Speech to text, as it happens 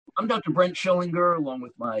I'm Dr. Brent Schillinger, along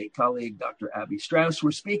with my colleague, Dr. Abby Strauss.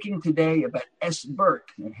 We're speaking today about SBIRT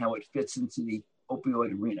and how it fits into the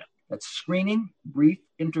opioid arena. That's screening, brief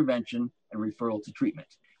intervention, and referral to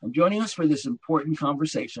treatment. And joining us for this important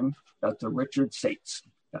conversation, Dr. Richard Saitz.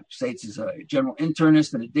 Dr. Saitz is a general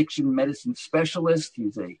internist and addiction medicine specialist.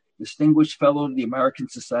 He's a distinguished fellow of the American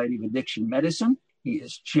Society of Addiction Medicine. He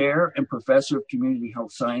is chair and professor of community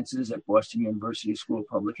health sciences at Boston University School of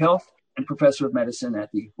Public Health and professor of medicine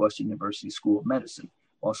at the Boston University School of Medicine.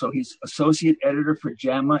 Also, he's associate editor for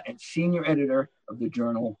JAMA and senior editor of the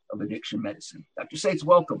Journal of Addiction Medicine. Dr. Saitz,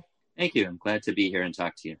 welcome. Thank you. I'm glad to be here and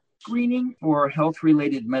talk to you. Screening for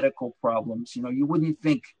health-related medical problems, you wouldn't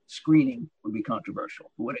think screening would be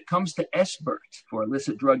controversial. But when it comes to SBIRT for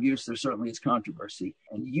illicit drug use, there certainly is controversy.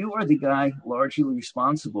 And you are the guy largely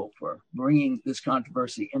responsible for bringing this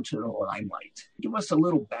controversy into the limelight. Give us a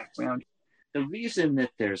little background. The reason that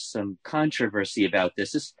there's some controversy about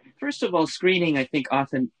this is, first of all, screening, I think,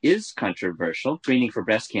 often is controversial. Screening for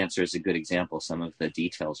breast cancer is a good example, some of the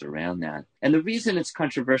details around that. And the reason it's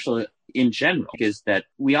controversial in general is that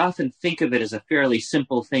we often think of it as a fairly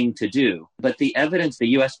simple thing to do. But the evidence, the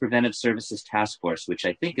U.S. Preventive Services Task Force, which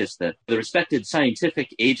I think is the respected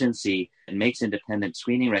scientific agency and makes independent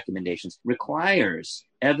screening recommendations, requires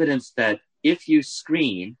evidence that if you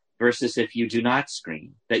screen versus if you do not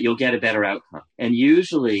screen, that you'll get a better outcome. And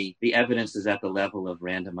usually the evidence is at the level of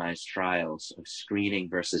randomized trials of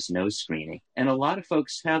screening versus no screening. And a lot of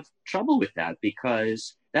folks have trouble with that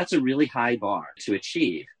because that's a really high bar to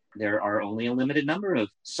achieve. There are only a limited number of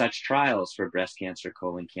such trials for breast cancer,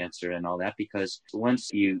 colon cancer, and all that, because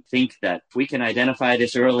once you think that if we can identify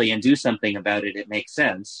this early and do something about it, it makes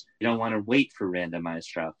sense. You don't want to wait for randomized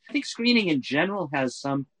trials. I think screening in general has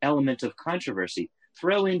some element of controversy.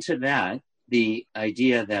 Throw into that the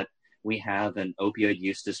idea that we have an opioid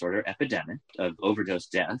use disorder epidemic of overdose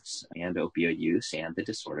deaths and opioid use and the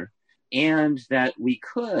disorder, and that we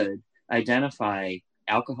could identify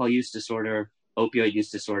alcohol use disorder, opioid use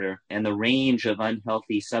disorder, and the range of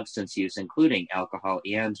unhealthy substance use, including alcohol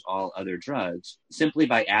and all other drugs, simply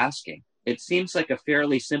by asking. It seems like a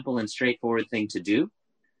fairly simple and straightforward thing to do.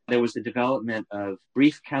 There was the development of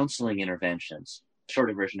brief counseling interventions,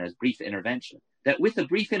 shorter version as brief intervention, that with a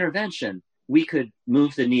brief intervention, we could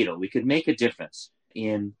move the needle. We could make a difference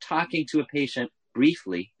in talking to a patient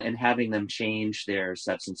briefly and having them change their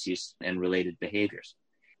substance use and related behaviors.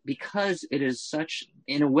 Because it is such,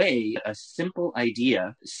 in a way, a simple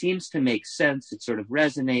idea, seems to make sense. It sort of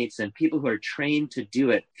resonates, and people who are trained to do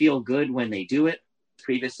it feel good when they do it.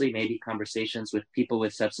 Previously, maybe conversations with people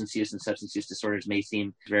with substance use and substance use disorders may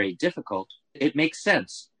seem very difficult. It makes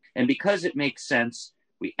sense. And because it makes sense,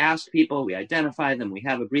 we ask people, we identify them, we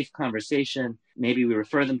have a brief conversation, maybe we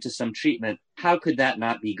refer them to some treatment. How could that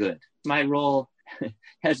not be good? My role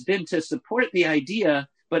has been to support the idea,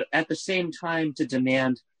 but at the same time to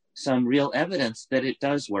demand some real evidence that it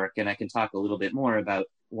does work. And I can talk a little bit more about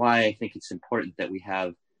why I think it's important that we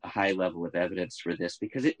have a high level of evidence for this,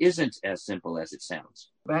 because it isn't as simple as it sounds.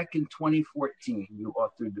 Back in 2014, you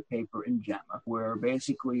authored the paper in JAMA, where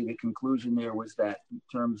basically the conclusion there was that in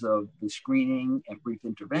terms of the screening and brief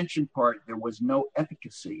intervention part, there was no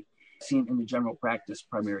efficacy seen in the general practice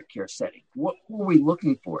primary care setting. What were we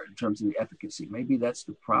looking for in terms of the efficacy? Maybe that's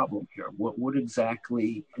the problem here. What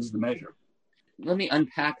exactly is the measure? Let me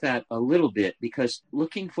unpack that a little bit, because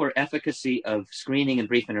looking for efficacy of screening and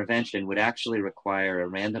brief intervention would actually require a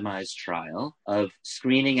randomized trial of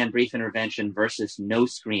screening and brief intervention versus no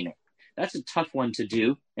screening. That's a tough one to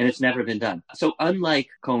do, and it's never been done. So unlike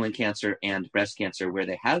colon cancer and breast cancer, where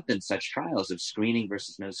there have been such trials of screening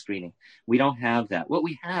versus no screening, we don't have that. What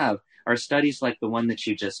we have are studies like the one that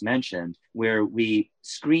you just mentioned, where we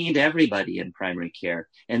screened everybody in primary care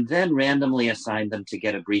and then randomly assigned them to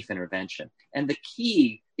get a brief intervention. And the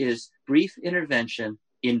key is brief intervention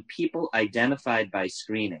in people identified by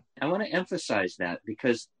screening. I want to emphasize that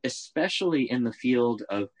because especially in the field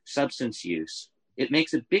of substance use, it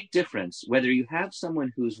makes a big difference whether you have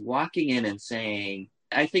someone who's walking in and saying,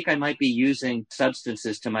 I think I might be using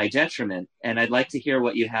substances to my detriment, and I'd like to hear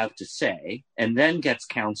what you have to say, and then gets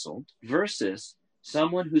counseled, versus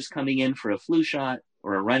someone who's coming in for a flu shot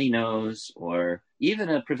or a runny nose or even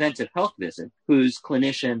a preventive health visit, whose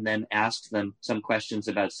clinician then asks them some questions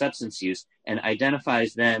about substance use and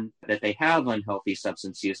identifies then that they have unhealthy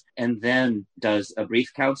substance use and then does a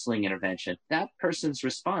brief counseling intervention. That person's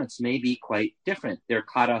response may be quite different. They're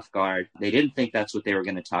caught off guard. They didn't think that's what they were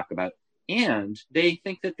going to talk about. And they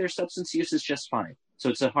think that their substance use is just fine. So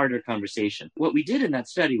it's a harder conversation. What we did in that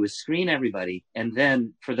study was screen everybody. And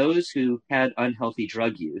then for those who had unhealthy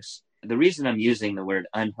drug use, The reason I'm using the word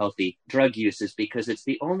unhealthy drug use is because it's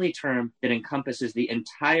the only term that encompasses the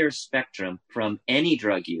entire spectrum from any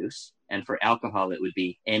drug use. And for alcohol, it would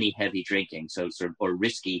be any heavy drinking, or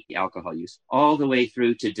risky alcohol use, all the way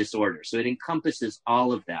through to disorder. So it encompasses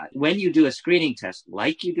all of that. When you do a screening test,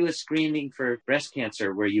 like you do a screening for breast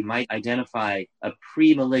cancer, where you might identify a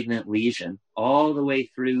pre-malignant lesion all the way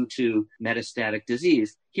through to metastatic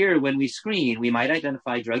disease, here, when we screen, we might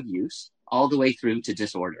identify drug use all the way through to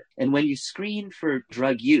disorder. And when you screen for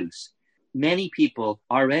drug use, many people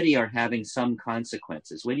already are having some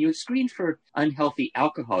consequences. When you screen for unhealthy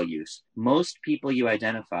alcohol use, most people you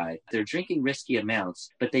identify, they're drinking risky amounts,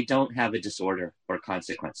 but they don't have a disorder or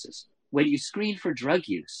consequences. When you screen for drug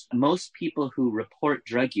use, most people who report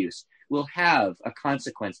drug use will have a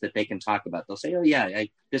consequence that they can talk about. They'll say, oh yeah,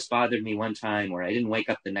 this bothered me one time, or I didn't wake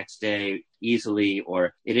up the next day easily,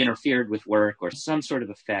 or it interfered with work, or some sort of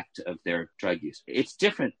effect of their drug use. It's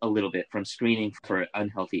different a little bit from screening for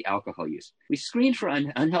unhealthy alcohol use. We screened for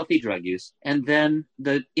unhealthy drug use, and then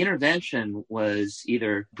the intervention was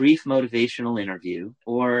either brief motivational interview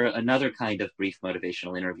or another kind of brief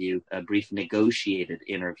motivational interview, a brief negotiated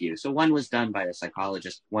interview. So one was done by a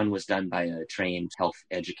psychologist, one was done by a trained health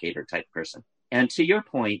educator type person. And to your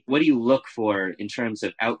point, what do you look for in terms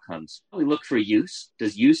of outcomes? We look for use.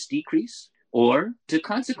 Does use decrease? Or do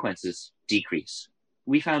consequences decrease?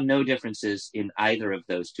 We found no differences in either of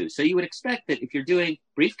those two. So you would expect that if you're doing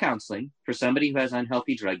brief counseling for somebody who has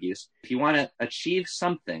unhealthy drug use, if you want to achieve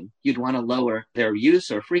something, you'd want to lower their use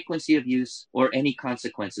or frequency of use or any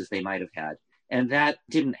consequences they might have had. And that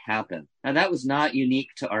didn't happen. Now, that was not unique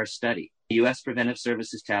to our study. The U.S. Preventive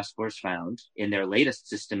Services Task Force found in their latest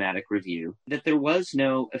systematic review that there was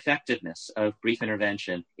no effectiveness of brief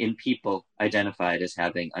intervention in people identified as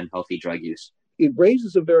having unhealthy drug use. It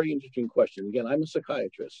raises a very interesting question. Again, I'm a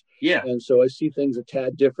psychiatrist. Yeah. And so I see things a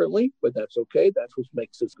tad differently, but that's okay. That's what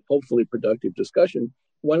makes this hopefully productive discussion.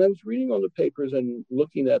 When I was reading all the papers and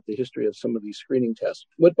looking at the history of some of these screening tests,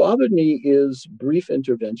 what bothered me is brief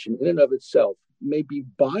intervention in and of itself may be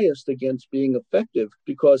biased against being effective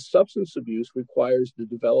because substance abuse requires the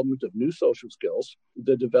development of new social skills,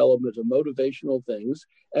 the development of motivational things,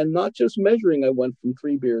 and not just measuring I went from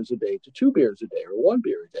 3 beers a day to 2 beers a day or 1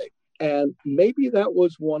 beer a day. And maybe that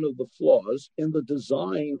was one of the flaws in the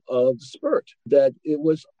design of SBIRT, that it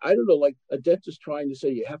was, I don't know, like a dentist trying to say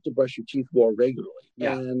you have to brush your teeth more regularly.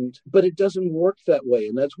 Yeah. But it doesn't work that way.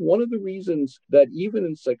 And that's one of the reasons that even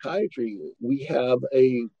in psychiatry, we have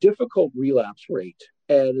a difficult relapse rate.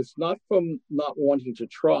 And it's not from not wanting to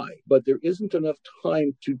try, but there isn't enough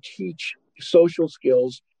time to teach social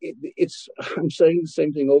skills. I'm saying the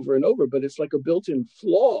same thing over and over, but it's like a built-in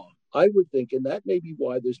flaw, I would think, and that may be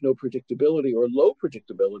why there's no predictability or low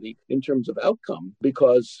predictability in terms of outcome,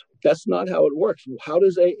 because that's not how it works. How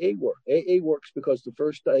does AA work? AA works because the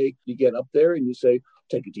first day you get up there and you say,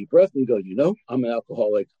 take a deep breath, and you go, I'm an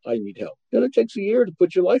alcoholic, I need help. Then it takes a year to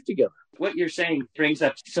put your life together. What you're saying brings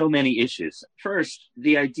up so many issues. First,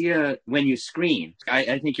 the idea when you screen,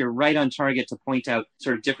 I think you're right on target to point out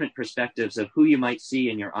sort of different perspectives of who you might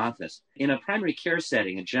see in your office. In a primary care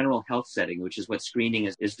setting, a general health setting, which is what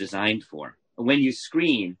screening is designed for, when you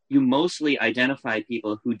screen, you mostly identify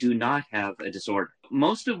people who do not have a disorder.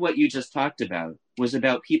 Most of what you just talked about was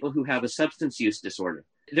about people who have a substance use disorder.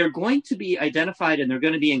 They're going to be identified and they're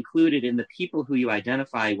going to be included in the people who you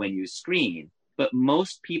identify when you screen. But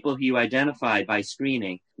most people who you identify by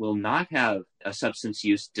screening will not have a substance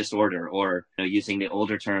use disorder or, using the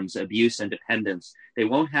older terms, abuse and dependence. They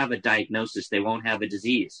won't have a diagnosis. They won't have a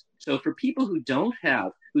disease. So for people who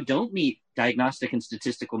don't meet Diagnostic and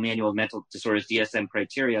Statistical Manual of Mental Disorders, DSM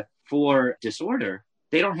criteria for disorder,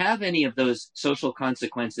 they don't have any of those social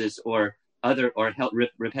consequences or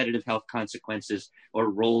repetitive health consequences or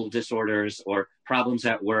role disorders or problems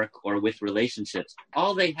at work or with relationships.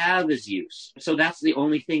 All they have is use. So that's the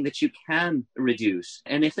only thing that you can reduce.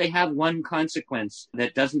 And if they have one consequence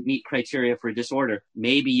that doesn't meet criteria for disorder,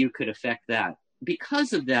 maybe you could affect that.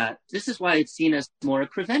 Because of that, this is why it's seen as more a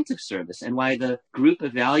preventive service and why the group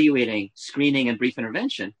evaluating screening and brief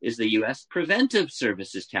intervention is the U.S. Preventive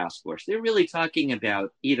Services Task Force. They're really talking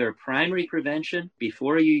about either primary prevention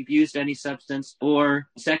before you've used any substance or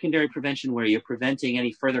secondary prevention where you're preventing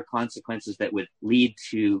any further consequences that would lead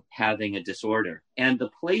to having a disorder. And the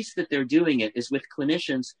place that they're doing it is with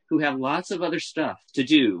clinicians who have lots of other stuff to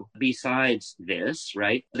do besides this,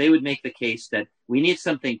 right? They would make the case that we need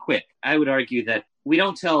something quick. I would argue that we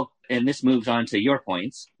don't tell, and this moves on to your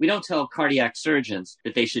points, we don't tell cardiac surgeons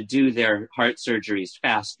that they should do their heart surgeries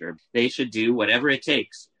faster. They should do whatever it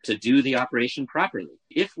takes to do the operation properly.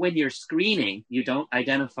 If when you're screening, you don't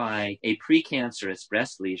identify a precancerous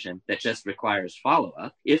breast lesion that just requires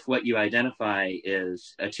follow-up, if what you identify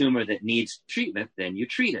is a tumor that needs treatment, then you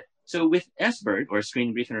treat it. So with SBIRT, or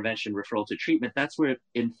Screening, Brief Intervention, Referral to Treatment, that's where,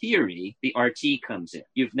 in theory, the RT comes in.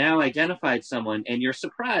 You've now identified someone, and you're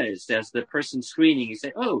surprised as the person screening. You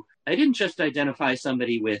say, oh, I didn't just identify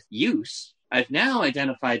somebody with use. I've now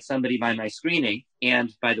identified somebody by my screening.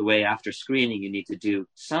 And by the way, after screening, you need to do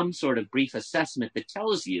some sort of brief assessment that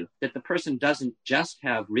tells you that the person doesn't just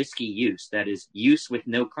have risky use, that is, use with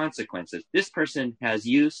no consequences. This person has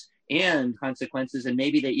use and consequences, and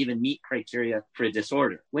maybe they even meet criteria for a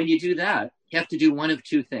disorder. When you do that, you have to do one of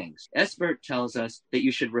two things. SBIRT tells us that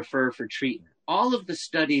you should refer for treatment. All of the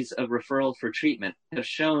studies of referral for treatment have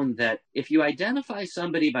shown that if you identify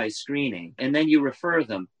somebody by screening and then you refer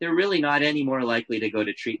them, they're really not any more likely to go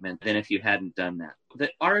to treatment than if you hadn't done that.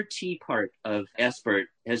 The RT part of SBIRT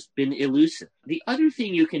has been elusive. The other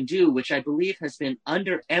thing you can do, which I believe has been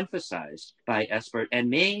underemphasized by SBIRT and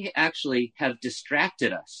may actually have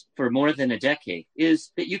distracted us for more than a decade,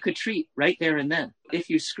 is that you could treat right there and then. If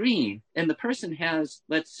you screen and the person has,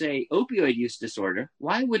 let's say, opioid use disorder,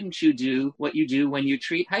 why wouldn't you do what you do when you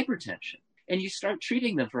treat hypertension? And you start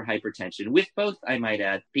treating them for hypertension with both, I might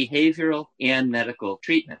add, behavioral and medical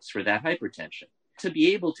treatments for that hypertension. To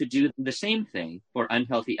be able to do the same thing for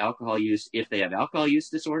unhealthy alcohol use if they have alcohol use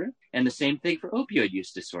disorder, and the same thing for opioid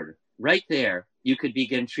use disorder. Right there, you could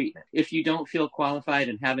begin treatment. If you don't feel qualified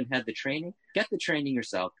and haven't had the training, get the training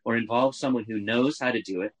yourself or involve someone who knows how to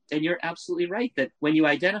do it. And you're absolutely right that when you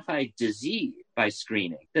identify disease by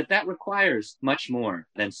screening, that requires much more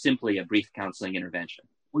than simply a brief counseling intervention.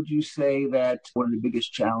 Would you say that one of the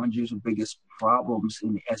biggest challenges or biggest problems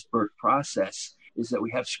in the SBIRT process is that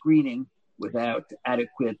we have screening without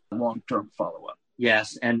adequate long-term follow-up?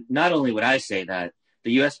 Yes, and not only would I say that,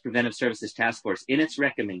 the U.S. Preventive Services Task Force, in its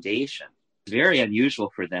recommendation, it's very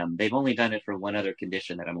unusual for them. They've only done it for one other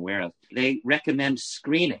condition that I'm aware of. They recommend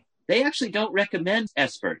screening. They actually don't recommend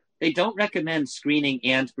SBIRT. They don't recommend screening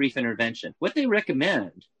and brief intervention. What they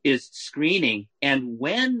recommend is screening, and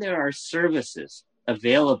when there are services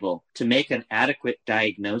available to make an adequate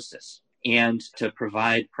diagnosis and to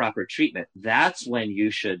provide proper treatment, that's when you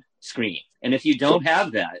should screen. And if you don't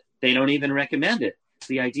have that, they don't even recommend it.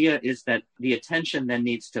 The idea is that the attention then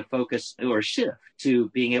needs to focus or shift to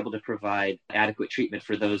being able to provide adequate treatment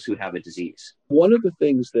for those who have a disease. One of the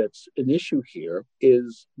things that's an issue here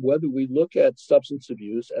is whether we look at substance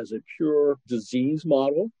abuse as a pure disease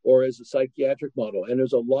model or as a psychiatric model. And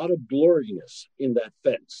there's a lot of blurriness in that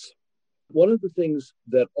fence. One of the things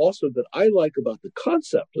that I like about the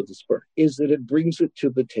concept of the SBIRT is that it brings it to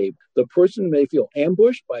the table. The person may feel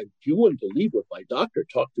ambushed by, you wouldn't believe what my doctor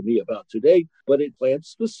talked to me about today, but it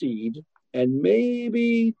plants the seed, and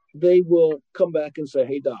maybe they will come back and say,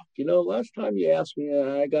 hey, doc, last time you asked me,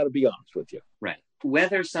 I got to be honest with you. Right.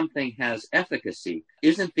 Whether something has efficacy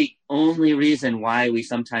isn't the only reason why we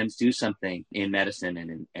sometimes do something in medicine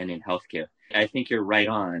and in healthcare. I think you're right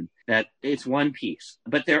on that it's one piece,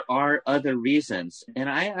 but there are other reasons. And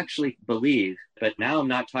I actually believe, but now I'm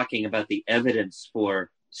not talking about the evidence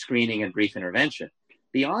for screening and brief intervention.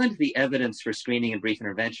 Beyond the evidence for screening and brief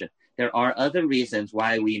intervention, there are other reasons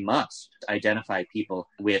why we must identify people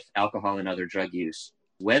with alcohol and other drug use,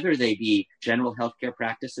 whether they be general healthcare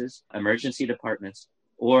practices, emergency departments,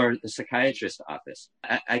 or the psychiatrist's office.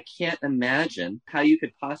 I can't imagine how you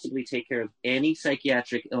could possibly take care of any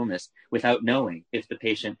psychiatric illness without knowing if the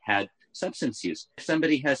patient had substance use. If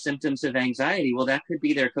somebody has symptoms of anxiety, well, that could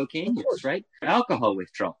be their cocaine use, right? Alcohol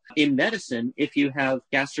withdrawal. In medicine, if you have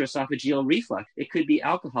gastroesophageal reflux, it could be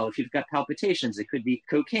alcohol. If you've got palpitations, it could be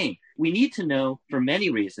cocaine. We need to know, for many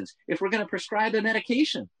reasons, if we're going to prescribe a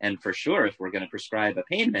medication. And for sure, if we're going to prescribe a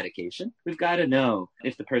pain medication, we've got to know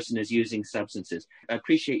if the person is using substances. I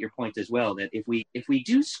appreciate your point as well, that if we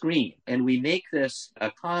do screen and we make this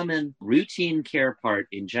a common routine care part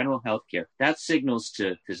in general healthcare, that signals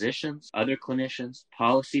to physicians, other clinicians,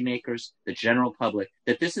 policymakers, the general public,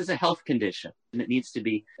 that this is a health condition and it needs to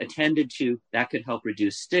be attended to. That could help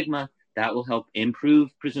reduce stigma. That will help improve,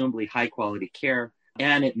 presumably, high quality care.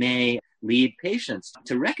 And it may lead patients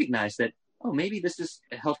to recognize that, oh, maybe this is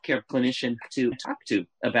a healthcare clinician to talk to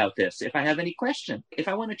about this. If I have any question, if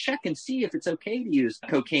I want to check and see if it's okay to use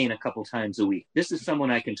cocaine a couple times a week, this is someone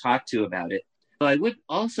I can talk to about it. But I would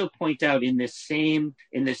also point out in this same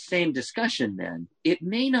discussion then, it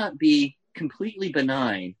may not be completely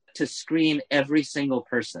benign to screen every single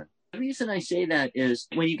person. The reason I say that is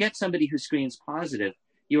when you get somebody who screens positive,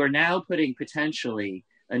 you are now putting potentially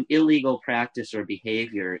an illegal practice or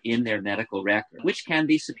behavior in their medical record, which can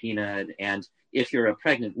be subpoenaed and if you're a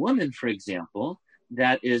pregnant woman, for example,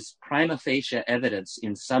 that is prima facie evidence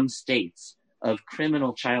in some states of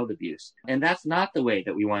criminal child abuse. And that's not the way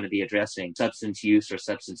that we want to be addressing substance use or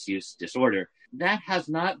substance use disorder. That has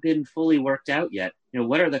not been fully worked out yet.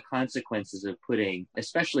 What are the consequences of putting,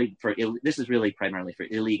 especially this is really primarily for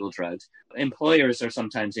illegal drugs. Employers are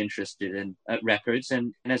sometimes interested in records.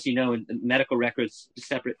 And as you know, medical records,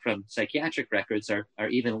 separate from psychiatric records, are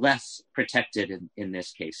even less protected in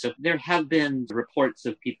this case. So there have been reports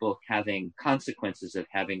of people having consequences of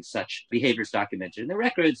having such behaviors documented in the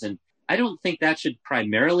records. And I don't think that should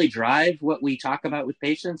primarily drive what we talk about with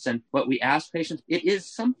patients and what we ask patients. It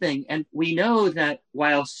is something, and we know that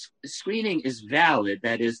while screening is valid,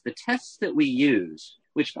 that is, the tests that we use,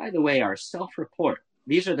 which, by the way, are self-report.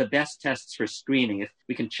 These are the best tests for screening. If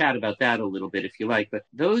we can chat about that a little bit if you like, but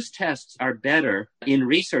those tests are better in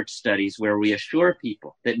research studies where we assure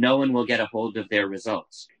people that no one will get a hold of their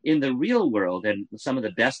results. In the real world, and some of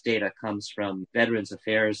the best data comes from Veterans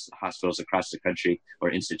Affairs hospitals across the country or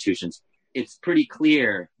institutions, it's pretty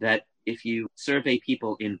clear that if you survey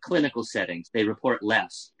people in clinical settings, they report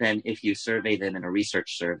less than if you survey them in a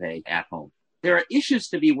research survey at home. There are issues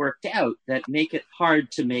to be worked out that make it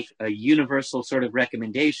hard to make a universal sort of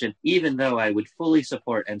recommendation, even though I would fully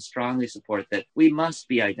support and strongly support that we must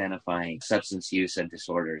be identifying substance use and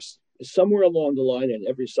disorders. Somewhere along the line in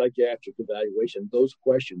every psychiatric evaluation, those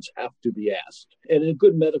questions have to be asked. And in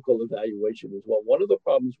good medical evaluation as well, one of the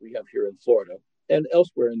problems we have here in Florida and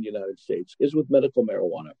elsewhere in the United States is with medical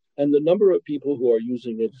marijuana. And the number of people who are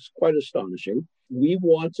using it is quite astonishing. We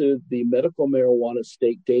wanted the medical marijuana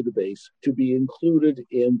state database to be included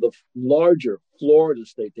in the larger Florida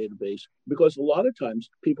state database, because a lot of times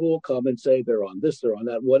people will come and say they're on this, they're on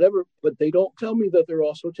that, whatever, but they don't tell me that they're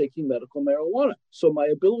also taking medical marijuana. So my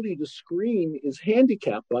ability to screen is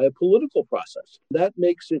handicapped by a political process. That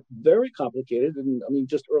makes it very complicated. And I mean,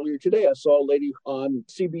 just earlier today, I saw a lady on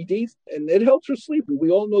CBD and it helps her sleep. And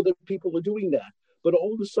we all know that people are doing that. But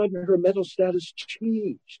all of a sudden, her mental status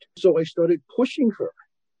changed. So I started pushing her,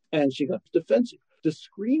 and she got defensive. The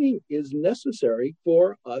screening is necessary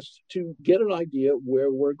for us to get an idea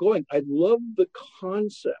where we're going. I love the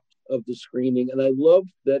concept of the screening, and I love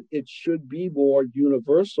that it should be more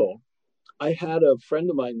universal. I had a friend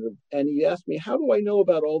of mine, and he asked me, how do I know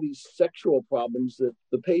about all these sexual problems that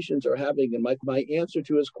the patients are having? And my answer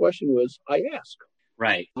to his question was, I ask.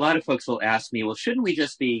 Right. A lot of folks will ask me, well, shouldn't we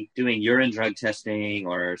just be doing urine drug testing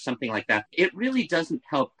or something like that? It really doesn't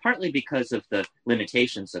help, partly because of the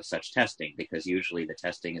limitations of such testing, because usually the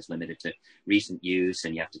testing is limited to recent use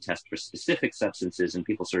and you have to test for specific substances, and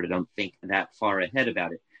people sort of don't think that far ahead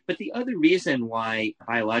about it. But the other reason why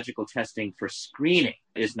biological testing for screening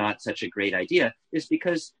is not such a great idea is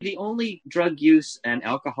because the only drug use and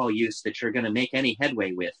alcohol use that you're going to make any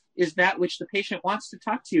headway with is that which the patient wants to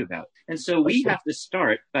talk to you about. And so we have to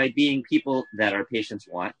start by being people that our patients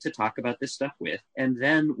want to talk about this stuff with, and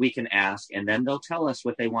then we can ask, and then they'll tell us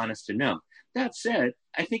what they want us to know. That said,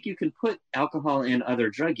 I think you can put alcohol and other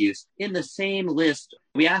drug use in the same list.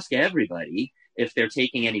 We ask everybody if they're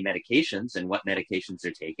taking any medications and what medications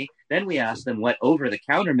they're taking. Then we ask them, what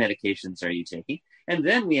over-the-counter medications are you taking? And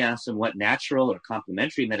then we ask them what natural or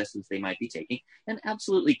complementary medicines they might be taking. And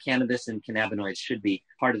absolutely, cannabis and cannabinoids should be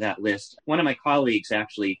part of that list. One of my colleagues,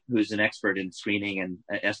 actually, who's an expert in screening and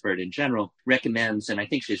SBIRT in general, recommends, and I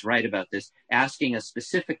think she's right about this, asking a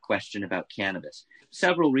specific question about cannabis.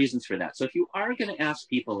 Several reasons for that. So if you are going to ask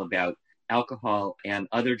people about alcohol and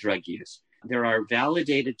other drug use, there are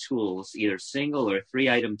validated tools, either single or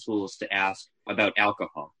 3-item tools, to ask about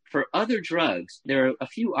alcohol. For other drugs, there are a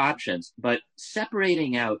few options, but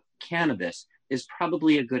separating out cannabis is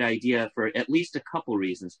probably a good idea for at least a couple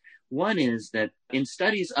reasons. One is that in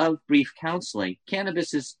studies of brief counseling,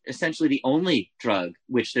 cannabis is essentially the only drug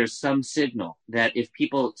which there's some signal that if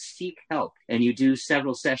people seek help and you do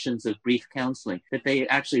several sessions of brief counseling, that they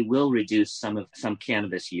actually will reduce some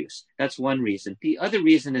cannabis use. That's one reason. The other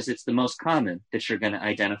reason is it's the most common that you're going to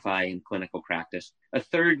identify in clinical practice. A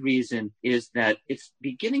third reason is that it's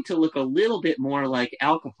beginning to look a little bit more like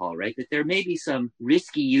alcohol, right? That there may be some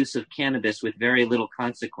risky use of cannabis with very little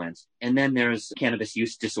consequence. And then there's cannabis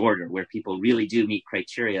use disorder, where people really do meet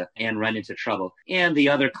criteria and run into trouble. And the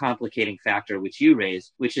other complicating factor, which you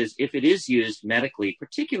raised, which is if it is used medically,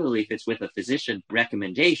 particularly if it's with a physician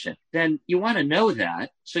recommendation, then you want to know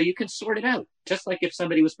that so you can sort it out. Just like if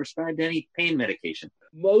somebody was prescribed any pain medication.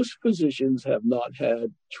 Most physicians have not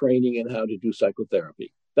had training in how to do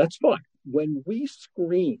psychotherapy. That's fine. When we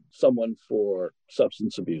screen someone for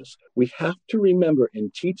substance abuse, we have to remember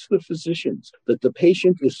and teach the physicians that the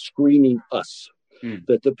patient is screening us.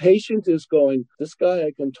 that the patient is going, this guy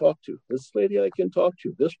I can talk to, this lady I can talk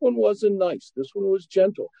to, this one wasn't nice, this one was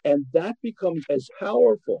gentle. And that becomes as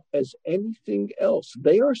powerful as anything else.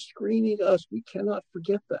 They are screening us. We cannot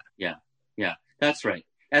forget that. Yeah, that's right.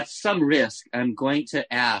 At some risk, I'm going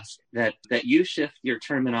to ask that you shift your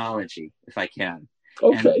terminology, if I can.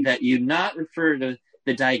 Okay. And that you not refer to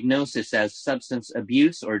the diagnosis as substance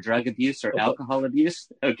abuse or drug abuse or alcohol abuse.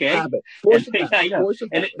 Okay. Habit. I know.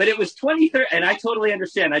 But it was 2013, and I totally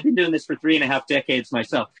understand. I've been doing this for 3.5 decades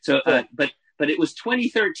myself. So, but it was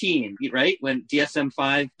 2013, right, when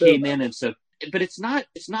DSM-5 came in, and so. But it's not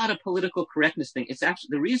a political correctness thing. It's actually,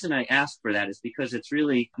 the reason I asked for that is because it's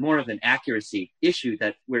really more of an accuracy issue,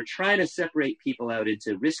 that we're trying to separate people out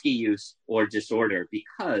into risky use or disorder,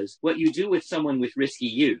 because what you do with someone with risky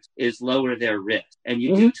use is lower their risk. And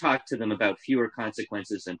you do talk to them about fewer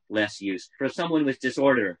consequences and less use. For someone with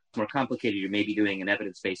disorder, it's more complicated. You may be doing an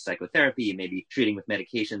evidence-based psychotherapy, you may be treating with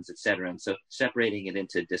medications, et cetera. And so separating it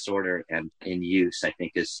into disorder and in use, I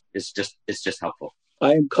think is just helpful.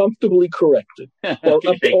 I am comfortably corrected or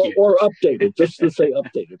updated, just to say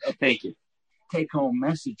updated. Thank you. Take-home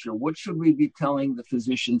message here. What should we be telling the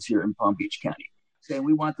physicians here in Palm Beach County? Saying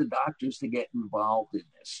we want the doctors to get involved in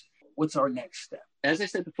this. What's our next step? As I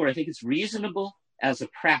said before, I think it's reasonable as a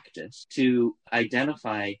practice to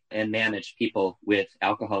identify and manage people with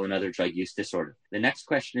alcohol and other drug use disorder. The next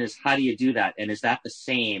question is, how do you do that? And is that the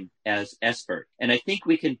same as SBIRT? And I think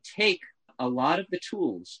we can take a lot of the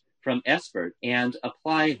tools from SBIRT and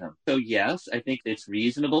apply them. So yes, I think it's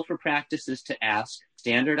reasonable for practices to ask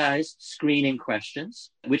standardized screening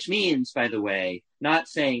questions, which means, by the way, not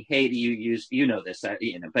saying, hey, do you use, you know this, but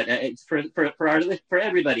it's for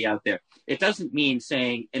everybody out there. It doesn't mean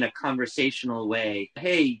saying in a conversational way,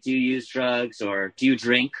 hey, do you use drugs or do you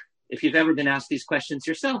drink? If you've ever been asked these questions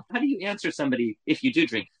yourself, how do you answer somebody if you do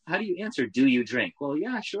drink? How do you answer, do you drink? Well,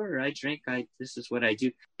 yeah, sure, I drink. This is what I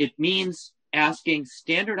do. It means asking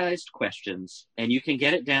standardized questions, and you can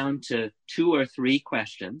get it down to 2 or 3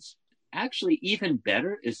 questions. Actually, even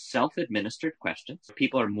better is self-administered questions.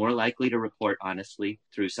 People are more likely to report honestly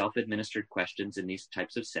through self-administered questions in these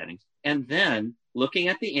types of settings. And then looking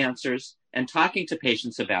at the answers and talking to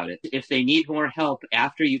patients about it. If they need more help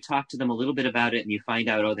after you talk to them a little bit about it and you find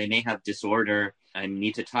out, oh, they may have disorder, I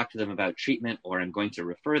need to talk to them about treatment, or I'm going to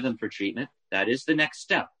refer them for treatment, that is the next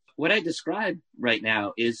step. What I described right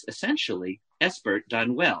now is essentially SBIRT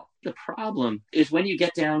done well. The problem is when you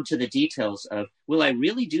get down to the details of, will I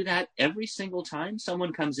really do that every single time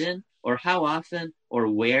someone comes in? Or how often? Or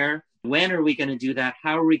where? When are we going to do that?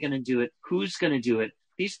 How are we going to do it? Who's going to do it?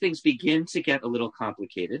 These things begin to get a little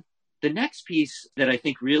complicated. The next piece that I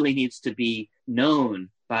think really needs to be known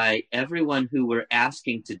by everyone who we're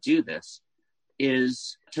asking to do this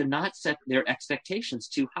is to not set their expectations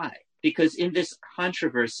too high. Because in this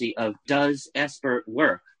controversy of does SBIRT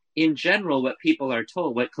work, in general, what people are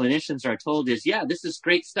told, what clinicians are told is, yeah, this is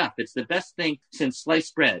great stuff. It's the best thing since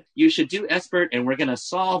sliced bread. You should do SBIRT and we're going to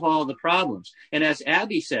solve all the problems. And as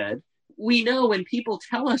Abby said, we know when people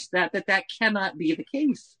tell us that cannot be the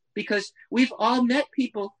case, because we've all met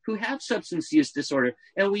people who have substance use disorder,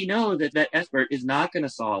 and we know that SBIRT is not going to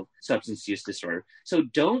solve substance use disorder. So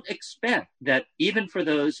don't expect that even for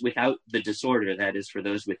those without the disorder, that is for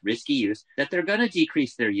those with risky use, that they're going to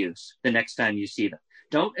decrease their use the next time you see them.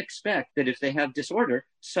 Don't expect that if they have disorder,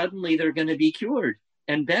 suddenly they're going to be cured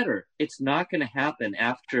and better. It's not going to happen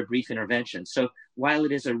after a brief intervention. So while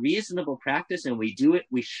it is a reasonable practice and we do it,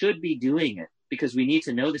 we should be doing it because we need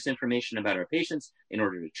to know this information about our patients in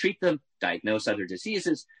order to treat them, diagnose other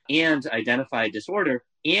diseases, and identify disorder,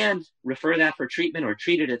 and refer that for treatment or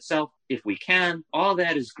treat it itself if we can. All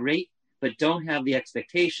that is great, but don't have the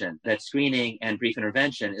expectation that screening and brief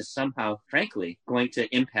intervention is somehow, frankly, going to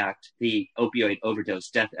impact the opioid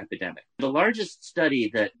overdose death epidemic. The largest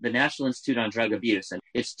study that the National Institute on Drug Abuse, and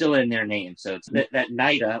it's still in their name, so it's that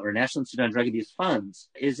NIDA, or National Institute on Drug Abuse, funds,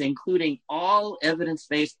 is including all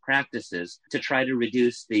evidence-based practices to try to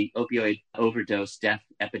reduce the opioid overdose death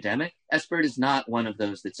epidemic. SBIRT is not one of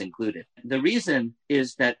those that's included. The reason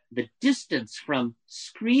is that the distance from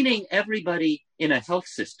screening everybody in a health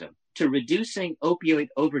system to reducing opioid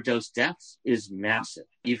overdose deaths is massive.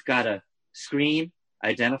 You've got to screen,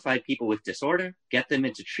 identify people with disorder, get them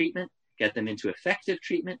into treatment, get them into effective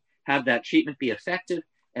treatment, have that treatment be effective,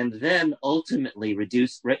 and then ultimately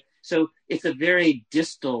reduce. Right? So it's a very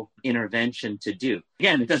distal intervention to do.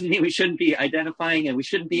 Again, it doesn't mean we shouldn't be identifying and we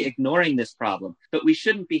shouldn't be ignoring this problem, but we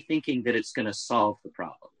shouldn't be thinking that it's going to solve the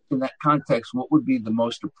problem. In that context, what would be the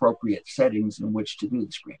most appropriate settings in which to do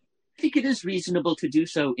the screening? I think it is reasonable to do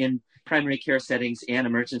so in primary care settings and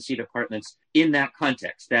emergency departments in that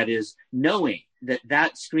context. That is, knowing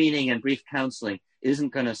that screening and brief counseling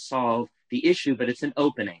isn't going to solve the issue, but it's an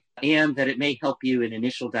opening, and that it may help you in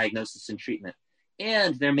initial diagnosis and treatment.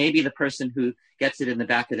 And there may be the person who gets it in the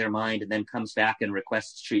back of their mind and then comes back and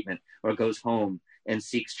requests treatment or goes home and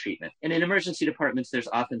seeks treatment. And in emergency departments, there's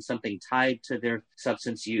often something tied to their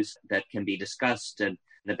substance use that can be discussed and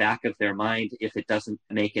the back of their mind if it doesn't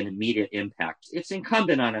make an immediate impact. It's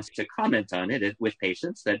incumbent on us to comment on it with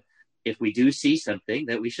patients, that if we do see something,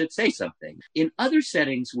 that we should say something. In other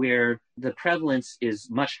settings where the prevalence is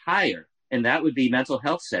much higher, and that would be mental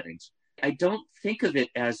health settings, I don't think of it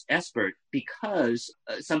as SBIRT because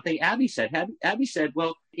something Abby said. Abby said,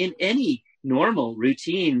 well, in any normal,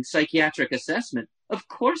 routine psychiatric assessment, of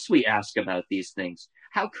course we ask about these things.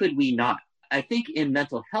 How could we not? I think in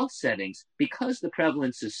mental health settings, because the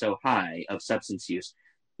prevalence is so high of substance use,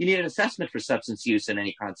 you need an assessment for substance use and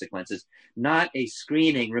any consequences, not a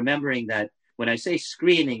screening, remembering that when I say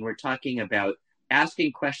screening, we're talking about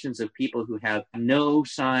asking questions of people who have no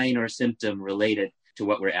sign or symptom related to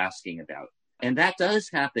what we're asking about. And that does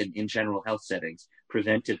happen in general health settings,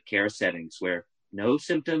 preventive care settings, where no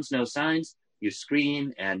symptoms, no signs, you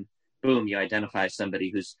screen and boom, you identify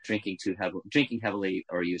somebody who's drinking heavily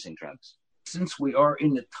or using drugs. Since we are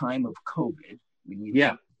in the time of COVID,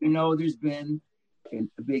 there's been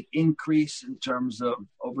a big increase in terms of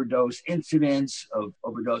overdose incidents, of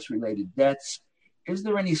overdose-related deaths. Is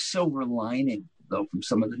there any silver lining, though, from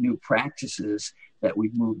some of the new practices that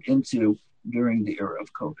we've moved into during the era of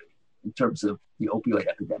COVID in terms of the opioid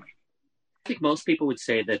epidemic? I think most people would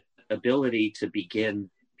say that ability to begin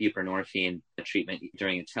buprenorphine treatment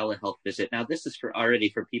during a telehealth visit. Now, this is for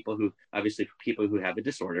people who have a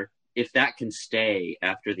disorder. If that can stay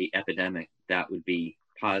after the epidemic, that would be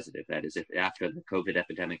positive. That is, if after the COVID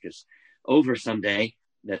epidemic is over someday,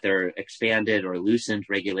 that there are expanded or loosened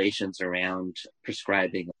regulations around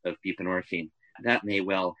prescribing of buprenorphine, that may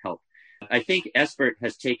well help. I think SBIRT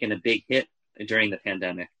has taken a big hit during the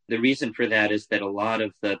pandemic. The reason for that is that a lot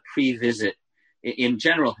of the pre-visit in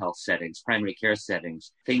general health settings, primary care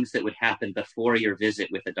settings, things that would happen before your visit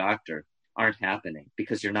with a doctor aren't happening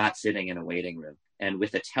because you're not sitting in a waiting room. And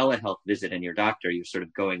with a telehealth visit and your doctor, you're sort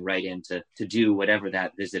of going right in to do whatever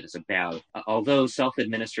that visit is about. Although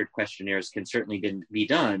self-administered questionnaires can certainly be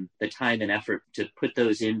done, the time and effort to put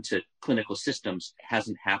those into clinical systems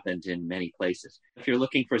hasn't happened in many places. If you're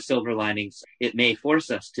looking for silver linings, it may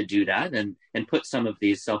force us to do that and put some of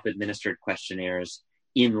these self-administered questionnaires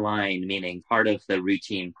in line, meaning part of the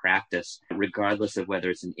routine practice, regardless of whether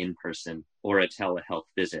it's an in-person or a telehealth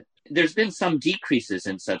visit. There's been some decreases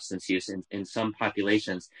in substance use in some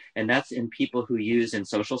populations, and that's in people who use in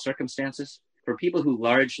social circumstances. For people who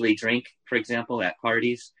largely drink, for example, at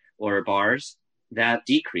parties or bars, that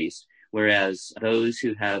decreased, whereas those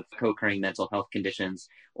who have co-occurring mental health conditions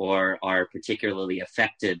or are particularly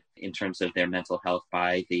affected in terms of their mental health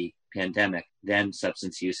by the pandemic, then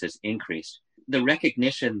substance use has increased. The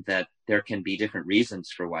recognition that there can be different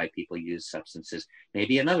reasons for why people use substances,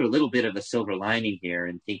 maybe another little bit of a silver lining here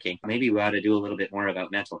in thinking maybe we ought to do a little bit more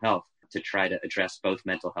about mental health to try to address both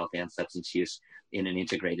mental health and substance use in an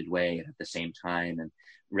integrated way at the same time, and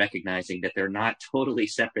recognizing that they're not totally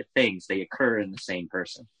separate things. They occur in the same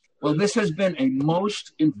person. Well, this has been a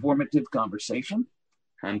most informative conversation.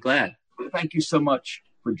 I'm glad. Thank you so much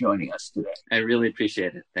for joining us today. I really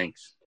appreciate it. Thanks.